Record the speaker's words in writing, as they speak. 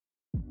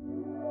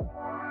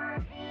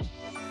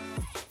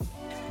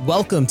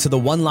Welcome to the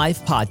One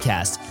Life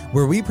Podcast,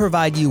 where we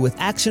provide you with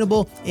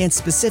actionable and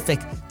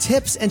specific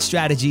tips and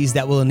strategies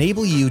that will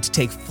enable you to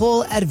take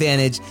full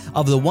advantage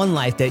of the one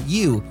life that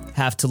you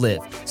have to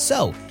live.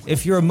 So,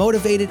 if you're a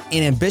motivated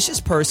and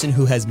ambitious person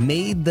who has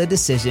made the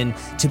decision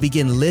to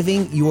begin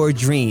living your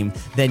dream,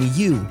 then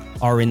you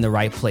are in the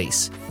right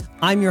place.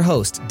 I'm your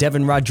host,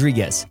 Devin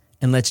Rodriguez,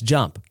 and let's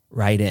jump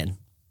right in.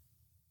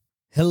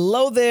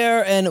 Hello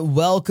there and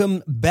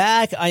welcome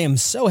back. I am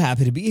so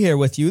happy to be here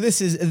with you.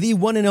 This is the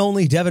one and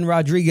only Devin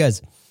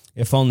Rodriguez.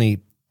 If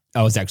only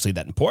I was actually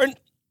that important,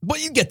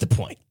 but you get the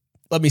point.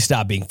 Let me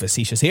stop being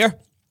facetious here.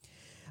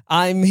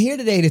 I'm here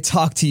today to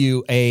talk to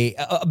you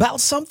about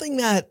something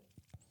that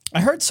I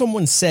heard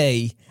someone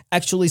say,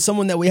 actually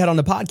someone that we had on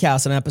the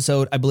podcast on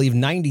episode, I believe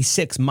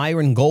 96,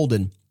 Myron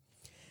Golden.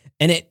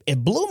 And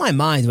it blew my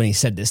mind when he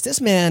said this. This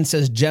man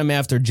says gem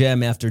after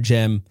gem after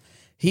gem.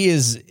 He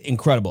is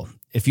incredible.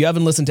 If you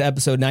haven't listened to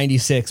episode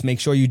 96,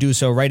 make sure you do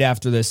so right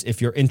after this if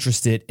you're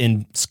interested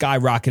in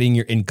skyrocketing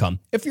your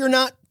income. If you're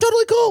not,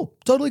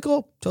 totally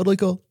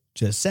cool.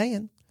 Just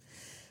saying.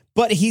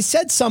 But he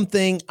said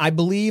something, I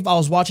believe I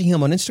was watching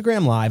him on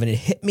Instagram Live, and it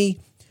hit me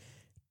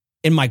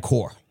in my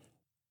core.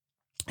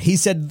 He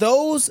said,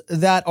 those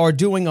that are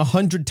doing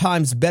 100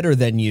 times better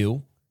than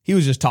you, he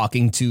was just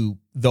talking to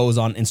those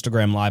on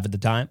Instagram Live at the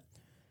time.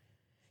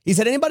 He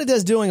said, anybody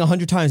that's doing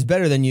 100 times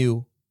better than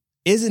you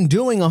isn't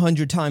doing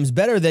 100 times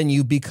better than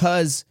you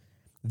because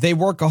they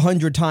work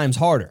 100 times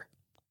harder.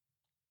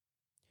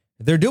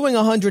 They're doing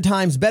 100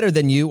 times better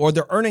than you, or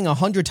they're earning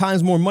 100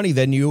 times more money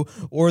than you,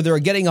 or they're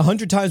getting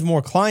 100 times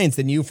more clients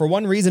than you for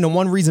one reason and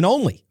one reason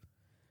only.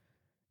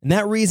 And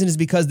that reason is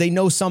because they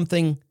know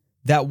something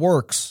that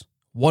works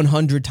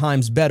 100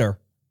 times better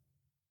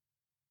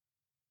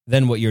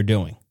than what you're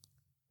doing.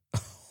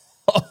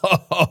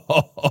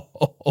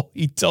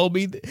 He told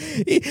me,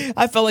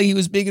 I felt like he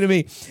was speaking to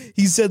me.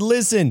 He said,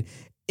 listen,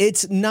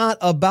 it's not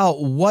about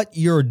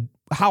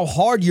how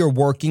hard you're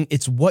working.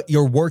 It's what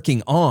you're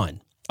working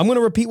on. I'm going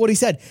to repeat what he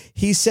said.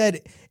 He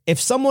said,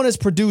 if someone is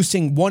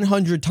producing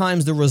 100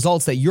 times the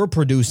results that you're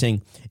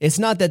producing, it's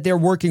not that they're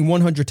working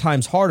 100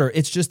 times harder.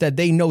 It's just that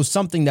they know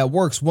something that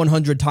works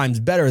 100 times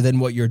better than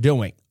what you're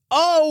doing.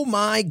 Oh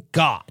my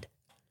God.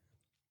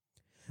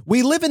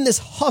 We live in this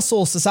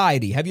hustle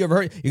society. Have you ever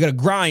heard? You got to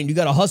grind, you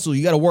got to hustle,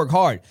 you got to work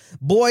hard.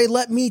 Boy,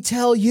 let me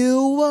tell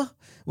you.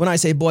 When I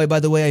say boy, by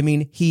the way, I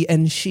mean he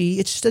and she.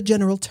 It's just a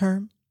general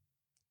term.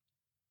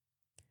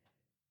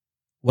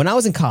 When I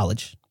was in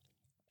college,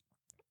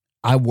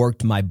 I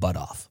worked my butt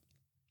off.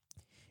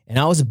 And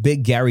I was a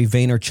big Gary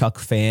Vaynerchuk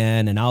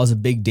fan, and I was a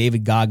big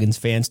David Goggins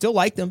fan. Still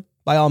like them,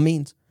 by all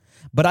means.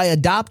 But I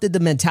adopted the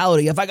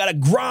mentality, if I got to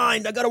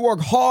grind, I got to work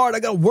hard, I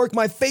got to work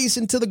my face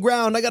into the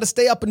ground, I got to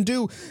stay up and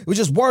do, it was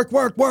just work.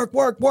 Got to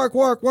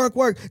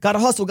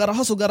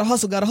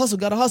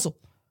hustle.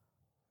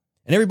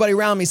 And everybody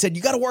around me said,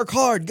 you got to work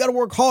hard, you got to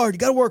work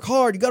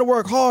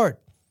hard.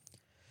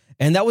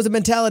 And that was the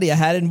mentality I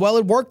had, and well,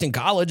 it worked in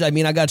college. I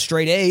mean, I got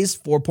straight A's,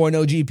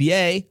 4.0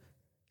 GPA.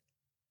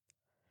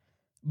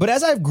 But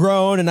as I've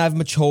grown and I've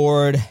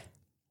matured,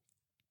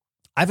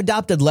 I've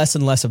adopted less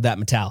and less of that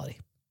mentality.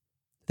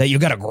 That you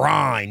got to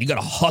grind, you got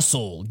to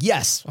hustle.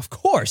 Yes, of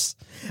course.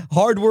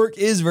 Hard work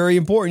is very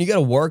important. You got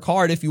to work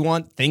hard if you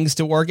want things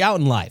to work out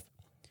in life.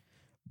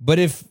 But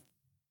if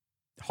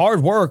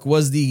hard work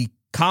was the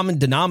common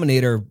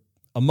denominator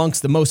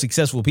amongst the most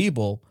successful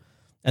people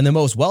and the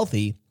most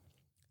wealthy,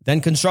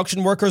 then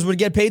construction workers would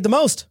get paid the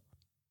most.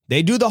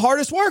 They do the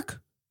hardest work,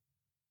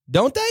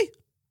 don't they?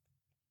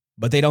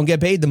 But they don't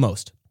get paid the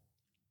most.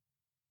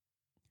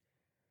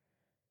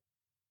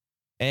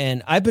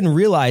 And I've been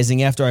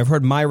realizing after I've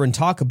heard Myron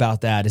talk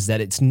about that is that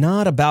it's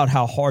not about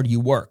how hard you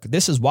work.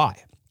 This is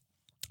why.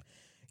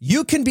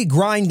 You can be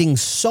grinding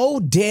so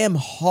damn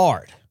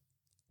hard,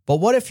 but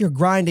what if you're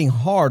grinding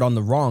hard on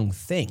the wrong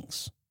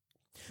things?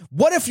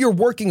 What if you're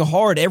working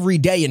hard every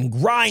day and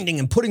grinding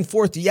and putting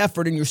forth the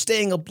effort and you're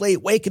staying up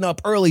late, waking up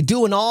early,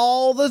 doing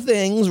all the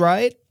things,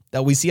 right,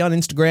 that we see on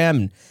Instagram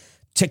and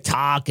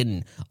TikTok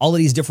and all of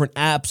these different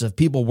apps of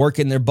people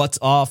working their butts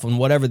off and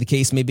whatever the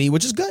case may be,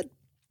 which is good.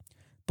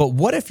 But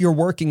what if you're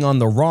working on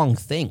the wrong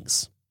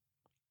things?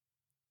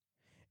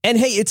 And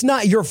hey, it's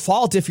not your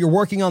fault if you're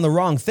working on the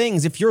wrong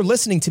things. If you're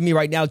listening to me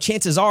right now,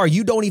 chances are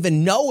you don't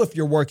even know if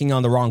you're working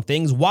on the wrong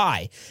things.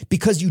 Why?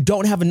 Because you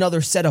don't have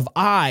another set of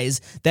eyes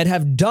that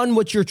have done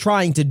what you're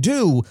trying to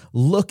do,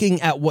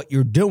 looking at what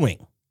you're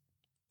doing.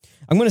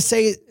 I'm going to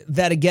say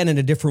that again in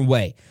a different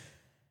way.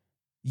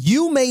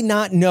 You may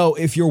not know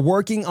if you're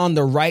working on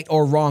the right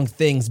or wrong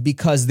things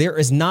because there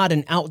is not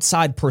an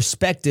outside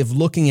perspective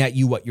looking at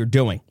you what you're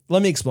doing.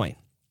 Let me explain.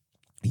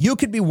 You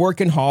could be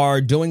working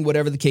hard, doing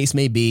whatever the case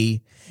may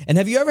be. And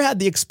have you ever had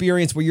the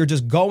experience where you're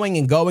just going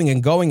and grinding,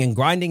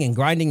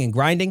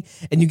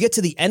 and you get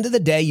to the end of the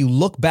day, you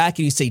look back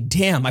and you say,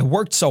 damn, I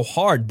worked so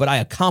hard, but I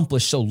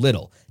accomplished so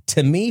little.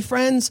 To me,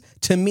 friends,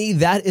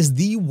 that is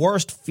the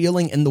worst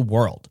feeling in the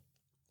world.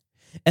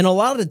 And a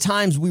lot of the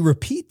times we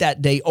repeat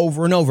that day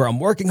over and over. I'm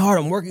working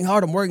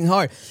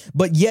hard.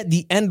 But yet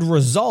the end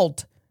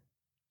result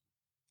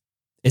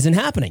isn't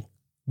happening.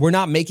 We're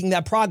not making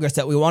that progress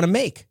that we want to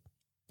make.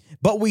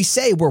 But we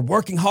say we're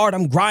working hard,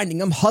 I'm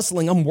grinding, I'm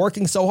hustling, I'm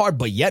working so hard,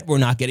 but yet we're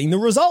not getting the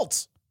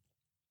results.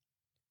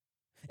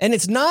 And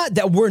it's not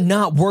that we're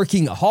not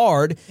working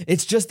hard.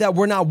 It's just that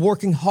we're not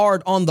working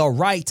hard on the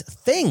right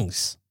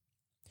things.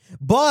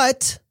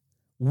 But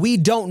we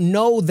don't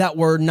know that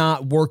we're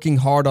not working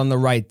hard on the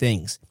right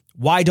things.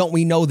 Why don't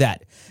we know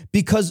that?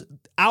 Because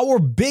our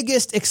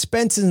biggest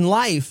expense in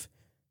life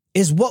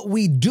is what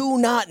we do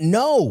not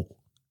know.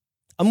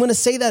 I'm going to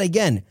say that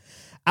again.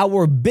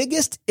 Our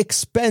biggest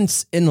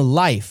expense in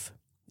life,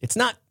 it's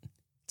not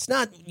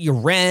your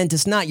rent,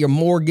 it's not your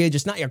mortgage,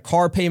 it's not your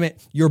car payment.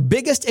 Your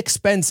biggest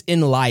expense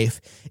in life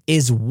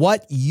is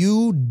what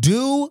you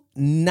do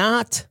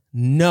not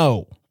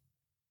know.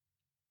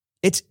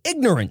 It's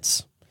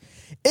ignorance.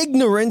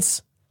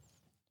 Ignorance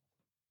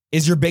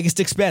is your biggest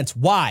expense.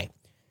 Why?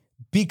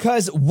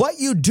 Because what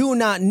you do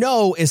not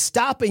know is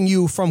stopping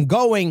you from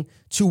going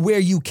to where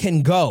you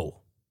can go.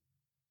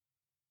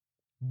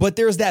 But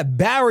there's that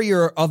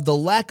barrier of the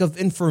lack of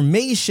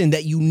information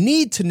that you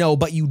need to know,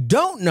 but you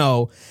don't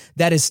know,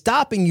 that is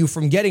stopping you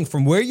from getting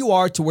from where you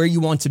are to where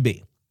you want to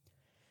be.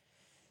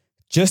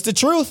 Just the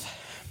truth.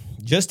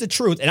 Just the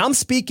truth. And I'm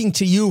speaking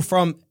to you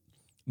from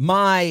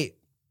my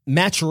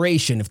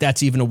maturation, if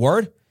that's even a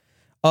word,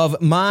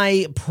 of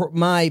my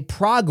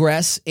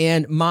progress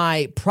and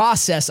my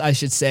process, I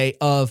should say,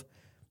 of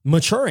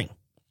maturing.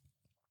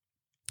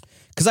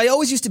 Because I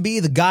always used to be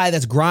the guy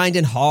that's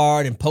grinding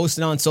hard and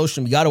posting on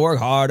social media. You got to work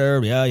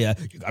harder. Yeah.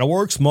 You got to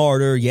work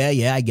smarter.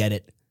 Yeah, I get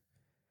it.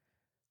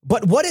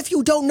 But what if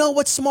you don't know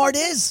what smart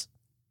is?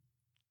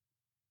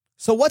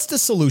 So what's the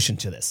solution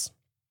to this?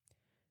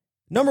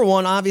 Number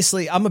one,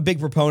 obviously, I'm a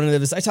big proponent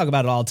of this. I talk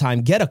about it all the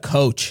time. Get a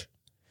coach,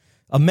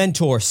 a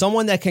mentor,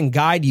 someone that can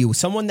guide you,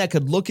 someone that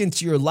could look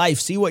into your life,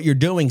 see what you're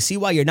doing, see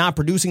why you're not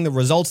producing the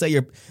results that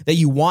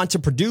you want to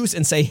produce,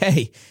 and say,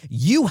 hey,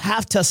 you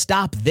have to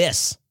stop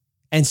this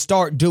and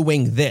start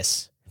doing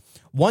this.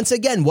 Once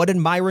again, what did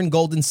Myron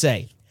Golden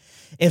say?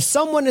 If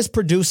someone is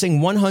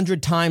producing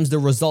 100 times the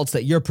results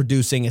that you're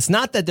producing, it's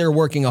not that they're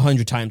working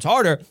 100 times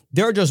harder.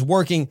 They're just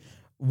working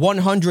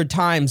 100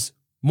 times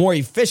more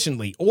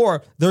efficiently,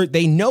 or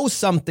they know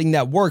something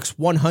that works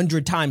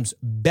 100 times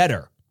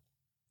better.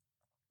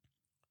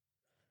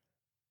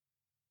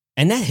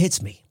 And that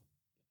hits me.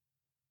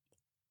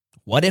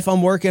 What if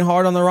I'm working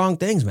hard on the wrong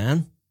things,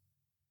 man?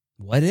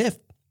 What if?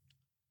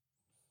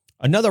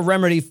 Another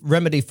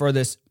remedy for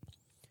this.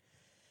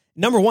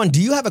 Number one,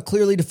 do you have a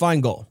clearly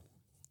defined goal?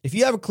 If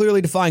you have a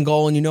clearly defined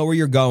goal and you know where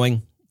you're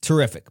going,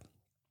 terrific.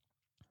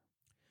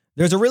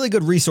 There's a really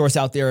good resource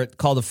out there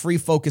called the Free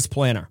Focus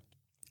Planner.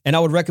 And I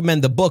would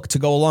recommend the book to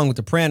go along with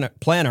the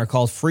planner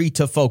called Free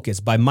to Focus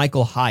by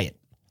Michael Hyatt.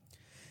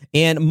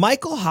 And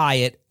Michael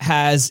Hyatt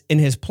has in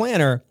his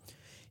planner,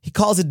 he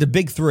calls it the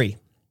big three.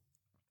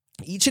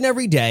 Each and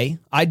every day,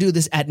 I do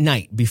this at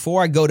night.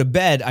 Before I go to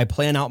bed, I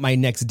plan out my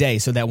next day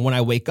so that when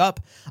I wake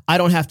up, I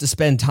don't have to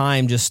spend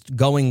time just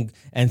going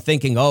and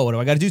thinking, oh, what do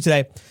I got to do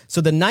today?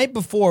 So the night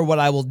before, what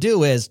I will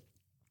do is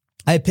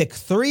I pick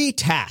 3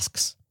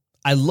 tasks.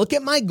 I look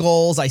at my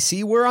goals. I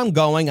see where I'm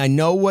going. I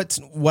know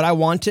what I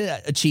want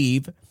to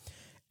achieve.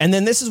 And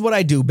then this is what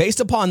I do. Based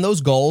upon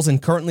those goals,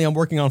 and currently I'm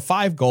working on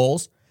 5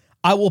 goals,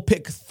 I will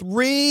pick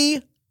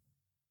 3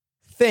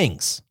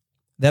 things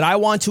that I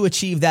want to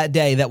achieve that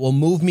day that will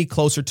move me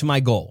closer to my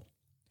goal.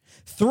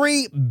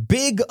 3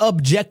 big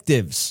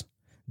objectives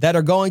that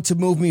are going to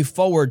move me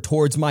forward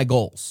towards my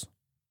goals.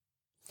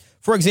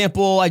 For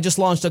example, I just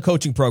launched a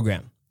coaching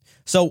program.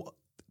 So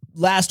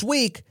last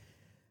week,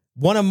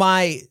 one of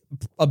my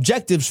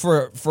objectives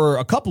for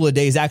a couple of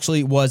days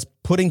actually was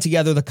putting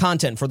together the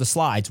content for the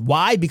slides.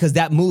 Why? Because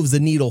that moves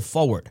the needle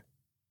forward.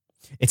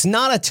 It's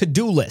not a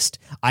to-do list.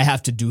 I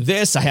have to do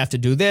this. I have to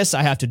do this.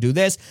 I have to do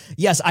this.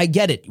 Yes, I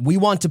get it. We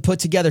want to put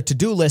together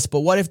to-do lists, but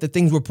what if the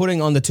things we're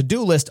putting on the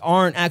to-do list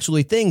aren't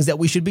actually things that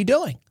we should be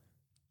doing?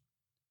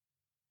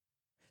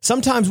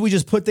 Sometimes we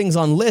just put things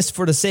on lists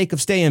for the sake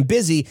of staying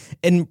busy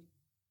in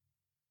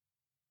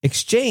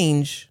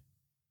exchange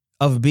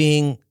of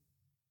being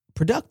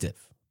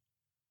productive.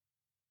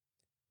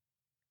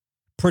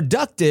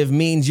 Productive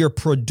means you're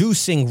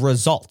producing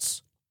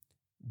results.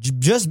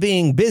 Just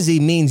being busy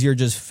means you're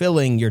just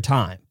filling your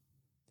time.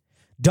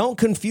 Don't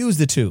confuse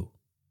the two.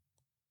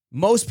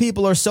 Most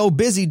people are so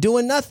busy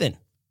doing nothing.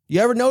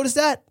 You ever notice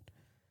that?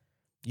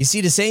 You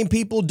see the same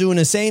people doing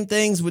the same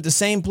things with the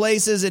same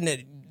places,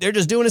 and they're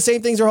just doing the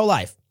same things their whole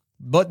life.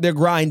 But they're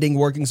grinding,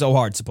 working so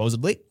hard,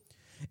 supposedly.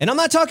 And I'm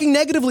not talking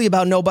negatively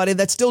about nobody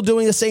that's still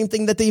doing the same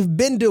thing that they've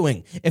been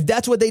doing. If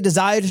that's what they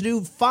desire to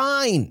do,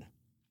 fine.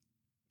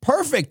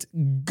 Perfect.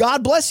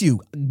 God bless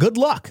you. Good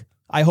luck.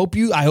 I hope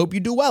you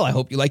do well. I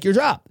hope you like your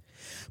job.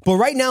 But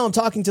right now I'm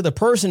talking to the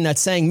person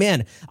that's saying,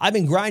 man, I've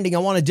been grinding. I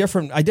want a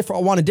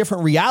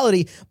different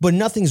reality, but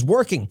nothing's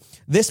working.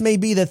 This may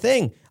be the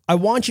thing. I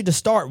want you to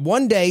start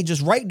one day,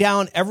 just write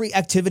down every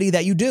activity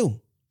that you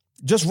do.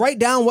 Just write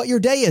down what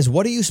your day is.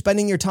 What are you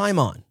spending your time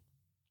on?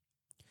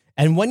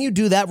 And when you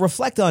do that,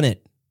 reflect on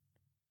it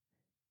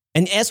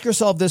and ask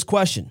yourself this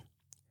question.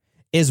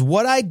 Is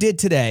what I did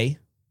today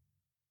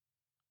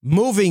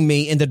moving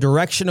me in the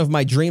direction of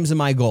my dreams and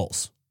my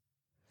goals?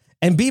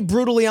 And be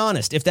brutally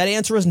honest. If that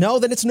answer is no,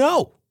 then it's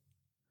no.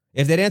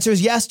 If that answer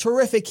is yes,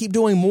 terrific, keep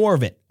doing more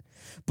of it.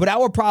 But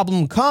our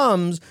problem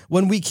comes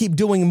when we keep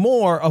doing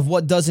more of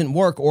what doesn't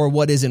work or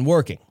what isn't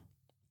working.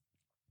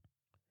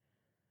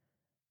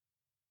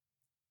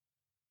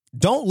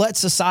 Don't let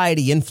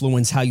society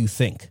influence how you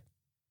think.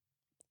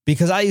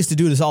 Because I used to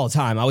do this all the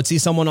time. I would see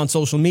someone on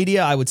social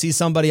media, I would see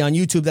somebody on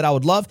YouTube that I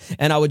would love,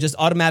 and I would just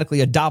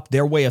automatically adopt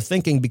their way of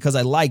thinking because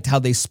I liked how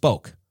they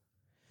spoke.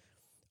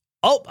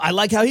 Oh, I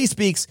like how he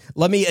speaks.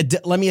 Let me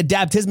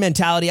adapt his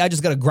mentality. I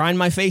just got to grind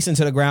my face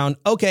into the ground.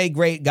 Okay,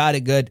 great. Got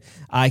it. Good.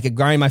 I could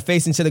grind my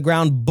face into the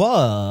ground,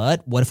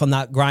 but what if I'm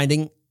not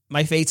grinding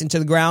my face into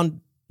the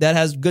ground that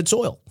has good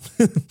soil?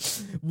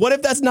 What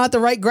if that's not the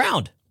right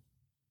ground?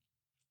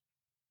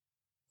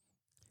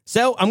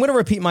 So I'm going to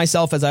repeat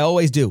myself as I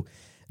always do.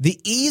 The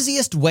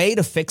easiest way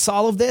to fix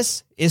all of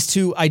this is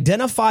to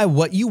identify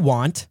what you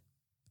want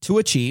to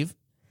achieve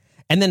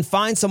and then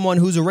find someone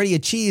who's already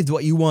achieved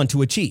what you want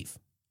to achieve.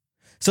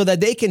 So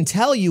that they can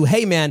tell you,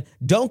 hey, man,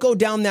 don't go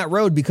down that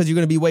road because you're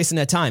going to be wasting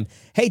that time.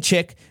 Hey,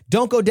 chick,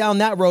 don't go down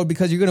that road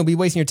because you're going to be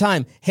wasting your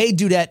time. Hey,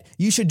 dudette,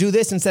 you should do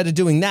this instead of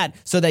doing that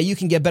so that you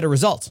can get better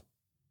results.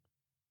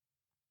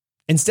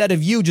 Instead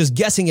of you just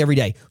guessing every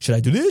day, should I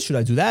do this? Should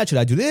I do that? Should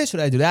I do this?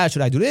 Should I do that?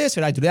 Should I do this?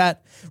 Should I do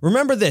that?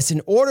 Remember this,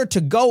 in order to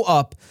go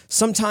up,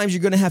 sometimes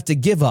you're going to have to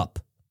give up.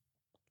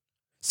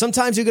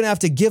 Sometimes you're going to have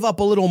to give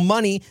up a little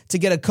money to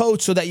get a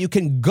coach so that you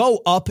can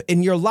go up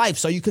in your life,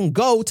 so you can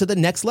go to the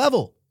next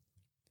level.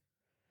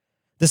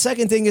 The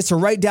second thing is to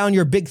write down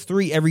your big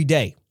 3 every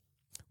day.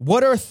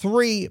 What are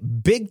 3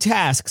 big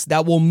tasks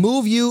that will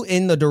move you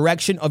in the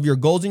direction of your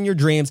goals and your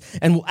dreams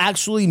and will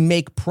actually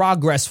make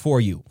progress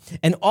for you?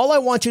 And all I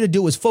want you to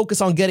do is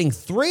focus on getting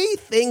 3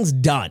 things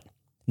done.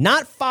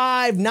 Not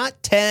 5,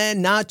 not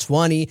 10, not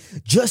 20,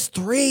 just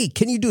 3.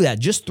 Can you do that?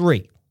 Just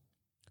 3.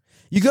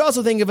 You could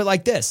also think of it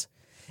like this.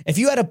 If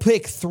you had to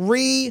pick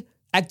 3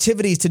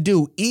 activities to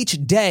do each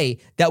day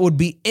that would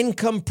be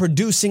income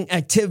producing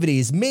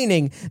activities,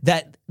 meaning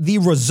that the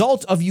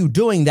result of you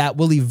doing that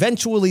will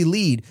eventually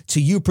lead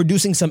to you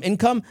producing some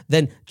income,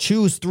 then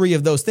choose 3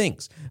 of those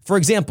things. For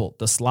example,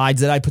 the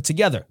slides that I put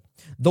together,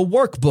 the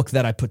workbook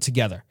that I put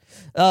together,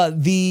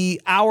 the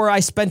hour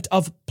I spent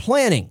of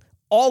planning,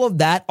 all of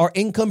that are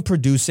income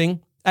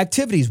producing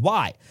activities.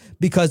 Why?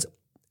 Because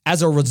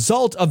as a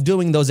result of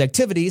doing those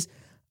activities,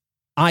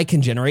 I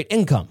can generate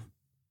income.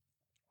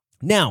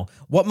 Now,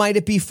 what might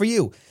it be for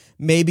you?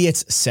 Maybe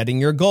it's setting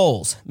your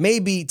goals.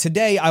 Maybe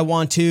today I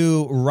want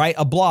to write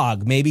a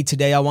blog. Maybe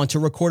today I want to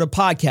record a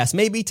podcast.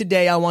 Maybe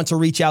today I want to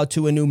reach out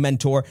to a new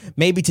mentor.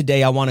 Maybe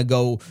today I want to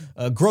go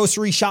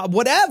grocery shop,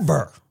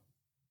 whatever.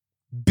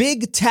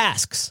 Big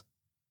tasks.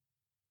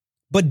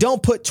 But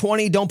don't put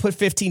 20, don't put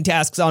 15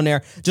 tasks on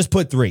there. Just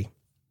put 3.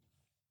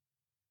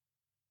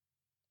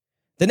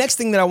 The next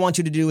thing that I want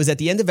you to do is at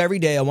the end of every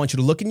day, I want you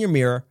to look in your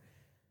mirror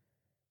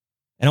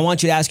and I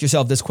want you to ask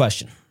yourself this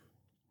question.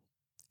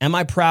 Am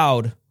I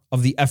proud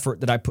of the effort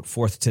that I put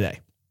forth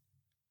today?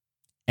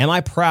 Am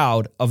I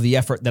proud of the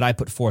effort that I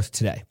put forth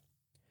today?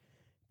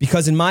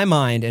 Because in my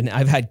mind, and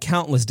I've had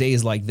countless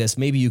days like this,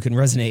 maybe you can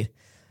resonate.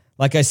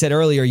 Like I said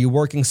earlier, you're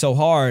working so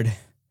hard and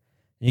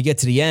you get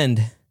to the end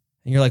and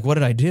you're like, what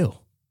did I do?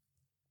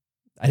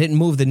 I didn't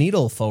move the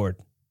needle forward.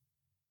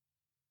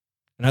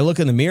 And I look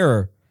in the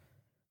mirror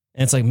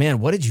and it's like, man,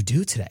 what did you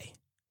do today?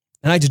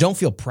 And I just don't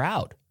feel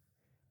proud.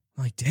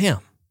 I'm like, damn.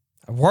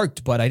 I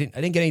worked, but I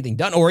didn't get anything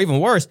done. Or even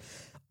worse,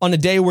 on a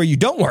day where you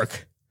don't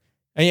work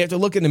and you have to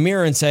look in the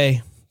mirror and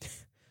say,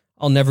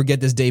 I'll never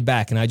get this day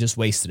back and I just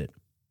wasted it.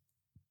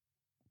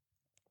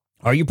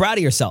 Are you proud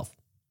of yourself?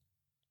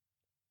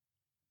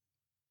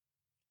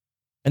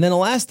 And then the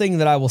last thing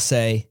that I will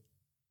say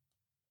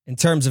in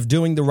terms of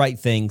doing the right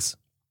things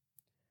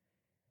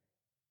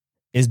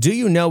is, do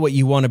you know what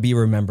you want to be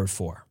remembered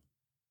for?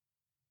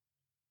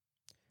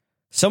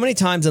 So many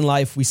times in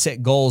life, we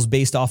set goals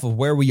based off of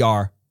where we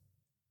are,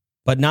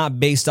 but not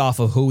based off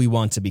of who we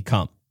want to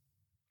become.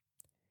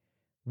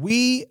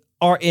 We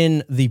are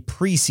in the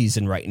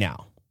preseason right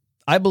now.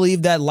 I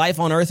believe that life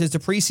on earth is the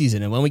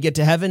preseason, and when we get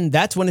to heaven,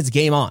 that's when it's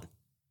game on.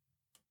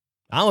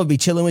 I'm going to be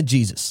chilling with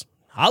Jesus.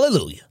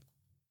 Hallelujah.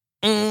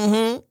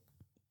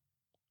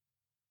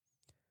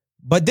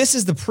 But this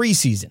is the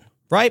preseason,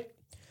 right?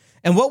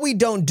 And what we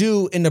don't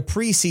do in the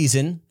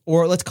preseason,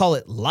 or let's call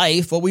it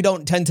life, what we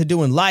don't tend to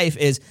do in life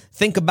is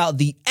think about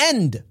the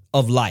end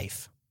of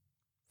life.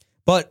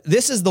 But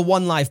this is the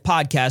One Life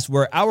podcast,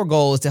 where our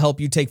goal is to help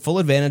you take full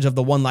advantage of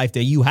the one life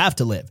that you have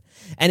to live.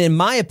 And in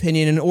my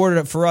opinion, in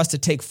order for us to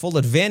take full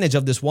advantage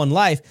of this one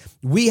life,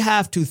 we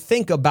have to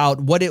think about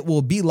what it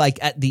will be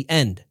like at the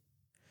end.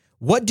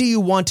 What do you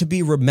want to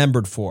be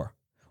remembered for?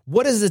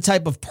 What is the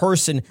type of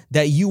person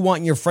that you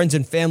want your friends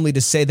and family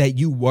to say that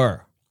you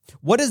were?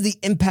 What is the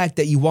impact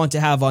that you want to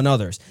have on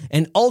others?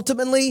 And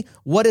ultimately,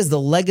 what is the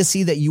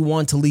legacy that you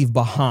want to leave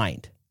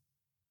behind?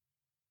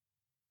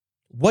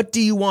 What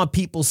do you want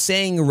people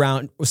saying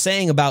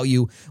about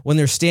you when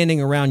they're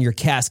standing around your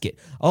casket?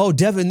 Oh,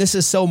 Devin, this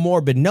is so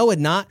morbid. No,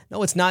 it's not.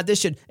 No, it's not.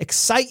 This should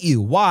excite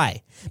you.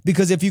 Why?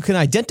 Because if you can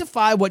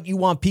identify what you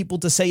want people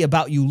to say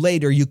about you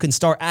later, you can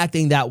start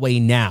acting that way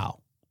now.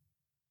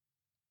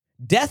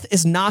 Death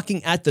is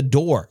knocking at the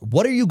door.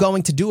 What are you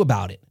going to do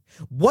about it?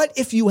 What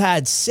if you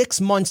had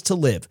 6 months to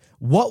live?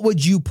 What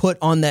would you put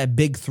on that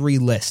big 3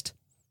 list?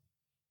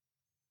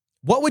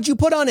 What would you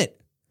put on it?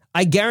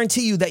 I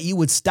guarantee you that you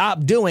would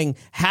stop doing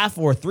half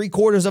or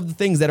 3/4 of the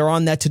things that are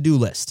on that to-do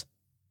list.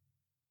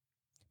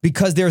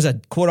 Because there's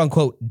a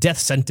quote-unquote death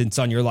sentence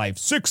on your life,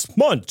 6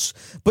 months.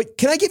 But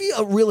can I give you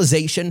a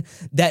realization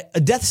that a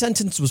death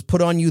sentence was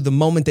put on you the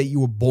moment that you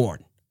were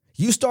born?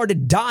 You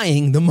started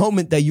dying the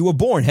moment that you were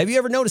born. Have you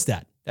ever noticed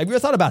that? Have you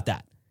ever thought about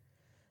that?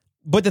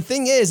 But the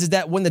thing is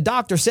that when the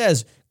doctor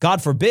says,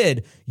 God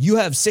forbid, you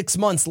have 6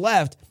 months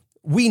left,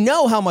 we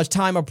know how much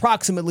time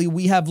approximately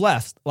we have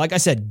left. Like I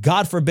said,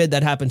 God forbid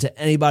that happened to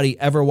anybody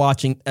ever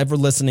watching, ever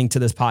listening to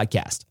this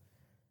podcast.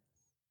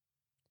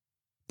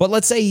 But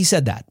let's say he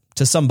said that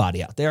to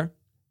somebody out there.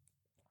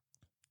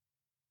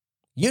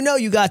 You know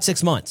you got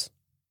 6 months,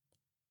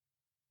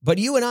 but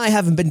you and I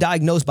haven't been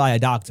diagnosed by a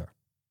doctor.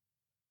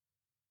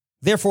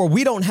 Therefore,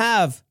 we don't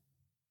have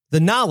the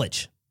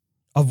knowledge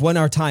of when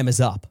our time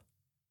is up.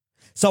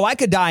 So I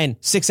could die in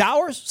 6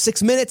 hours,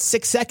 6 minutes,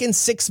 6 seconds,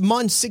 6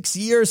 months, 6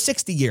 years,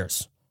 60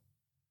 years.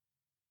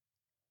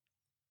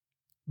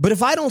 But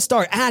if I don't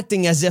start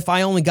acting as if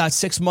I only got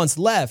 6 months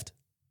left,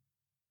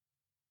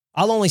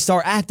 I'll only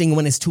start acting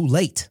when it's too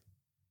late.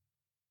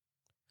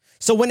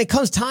 So when it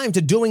comes time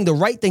to doing the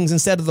right things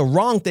instead of the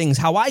wrong things,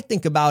 how I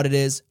think about it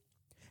is,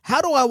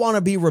 how do I want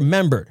to be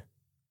remembered?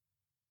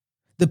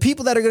 The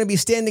people that are going to be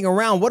standing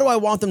around, what do I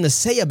want them to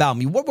say about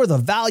me? What were the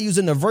values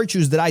and the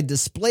virtues that I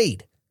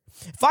displayed?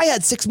 If I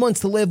had 6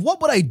 months to live,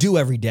 what would I do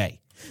every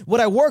day? Would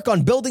I work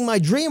on building my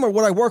dream or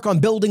would I work on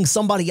building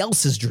somebody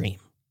else's dream?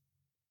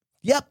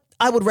 Yep,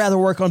 I would rather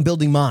work on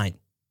building mine.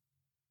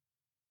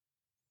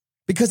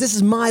 Because this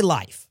is my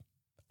life.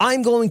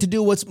 I'm going to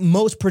do what's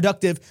most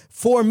productive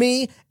for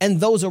me and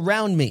those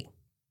around me.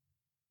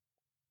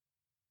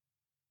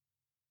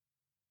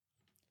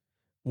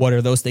 What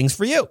are those things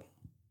for you?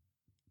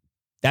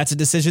 That's a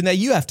decision that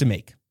you have to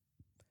make.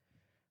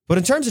 But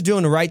in terms of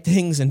doing the right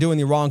things and doing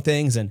the wrong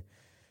things, and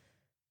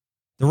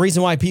the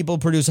reason why people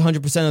produce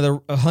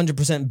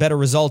 100% better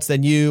results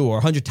than you or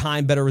 100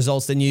 times better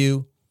results than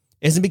you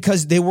isn't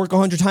because they work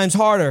 100 times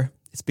harder.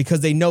 It's because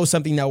they know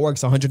something that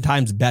works 100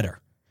 times better.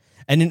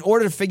 And in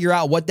order to figure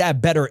out what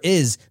that better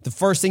is, the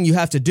first thing you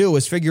have to do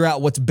is figure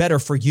out what's better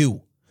for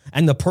you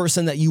and the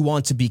person that you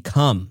want to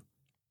become.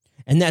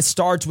 And that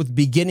starts with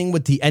beginning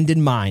with the end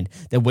in mind,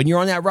 that when you're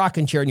on that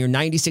rocking chair and you're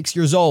 96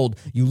 years old,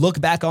 you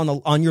look back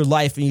on your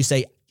life and you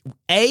say,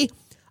 A,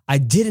 I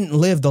didn't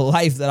live the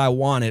life that I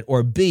wanted,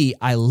 or B,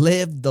 I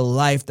lived the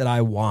life that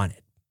I wanted.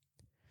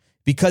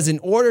 Because in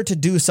order to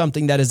do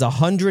something that is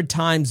 100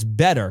 times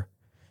better,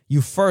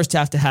 you first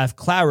have to have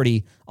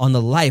clarity on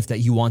the life that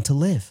you want to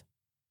live.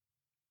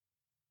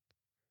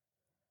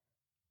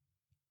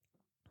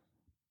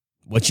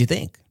 What you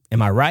think?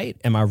 Am I right?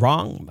 Am I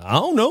wrong? I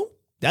don't know.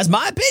 That's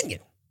my opinion.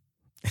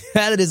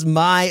 That is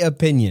my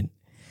opinion.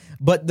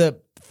 But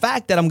the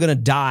fact that I'm going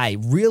to die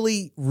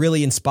really,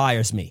 really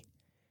inspires me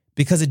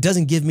because it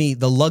doesn't give me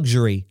the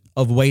luxury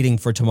of waiting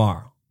for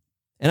tomorrow.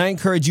 And I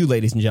encourage you,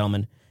 ladies and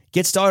gentlemen,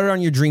 get started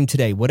on your dream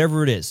today,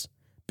 whatever it is,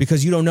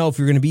 because you don't know if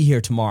you're going to be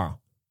here tomorrow.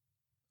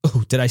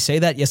 Oh, did I say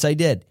that? Yes, I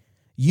did.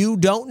 You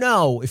don't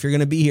know if you're going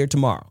to be here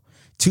tomorrow.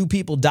 2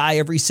 people die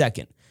every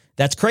second.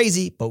 That's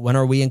crazy, but when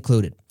are we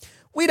included?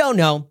 We don't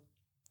know.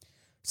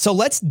 So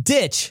let's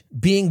ditch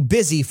being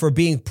busy for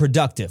being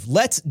productive.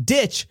 Let's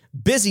ditch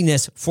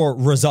busyness for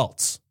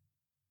results.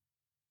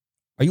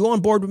 Are you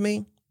on board with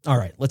me? All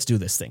right, let's do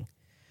this thing.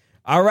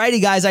 All righty,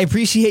 guys, I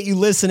appreciate you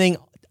listening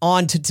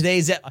on to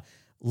today's...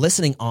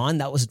 Listening on?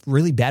 That was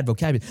really bad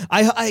vocabulary.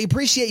 I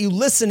appreciate you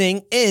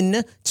listening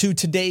in to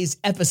today's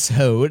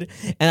episode,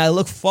 and I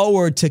look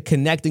forward to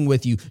connecting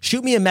with you.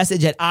 Shoot me a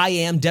message at I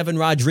am Devin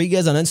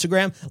Rodriguez on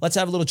Instagram. Let's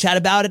have a little chat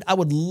about it. I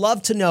would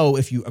love to know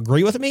if you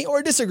agree with me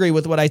or disagree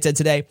with what I said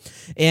today,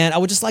 and I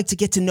would just like to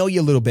get to know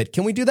you a little bit.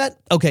 Can we do that?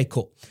 Okay,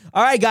 cool.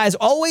 All right, guys,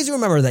 always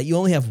remember that you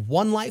only have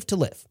one life to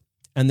live,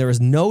 and there is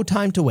no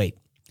time to wait,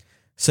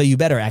 so you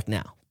better act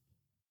now.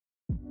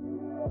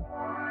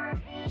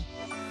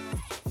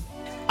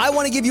 I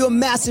want to give you a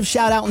massive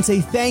shout out and say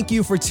thank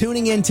you for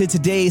tuning in to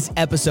today's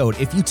episode.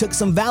 If you took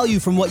some value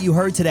from what you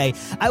heard today,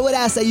 I would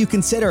ask that you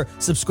consider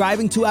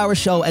subscribing to our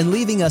show and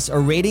leaving us a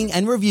rating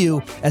and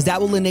review, as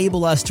that will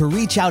enable us to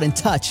reach out and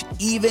touch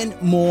even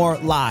more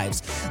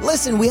lives.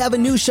 Listen, we have a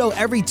new show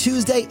every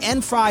Tuesday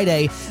and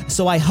Friday,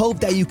 so I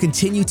hope that you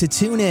continue to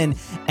tune in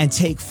and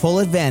take full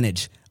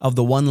advantage of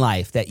the one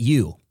life that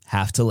you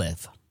have to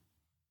live.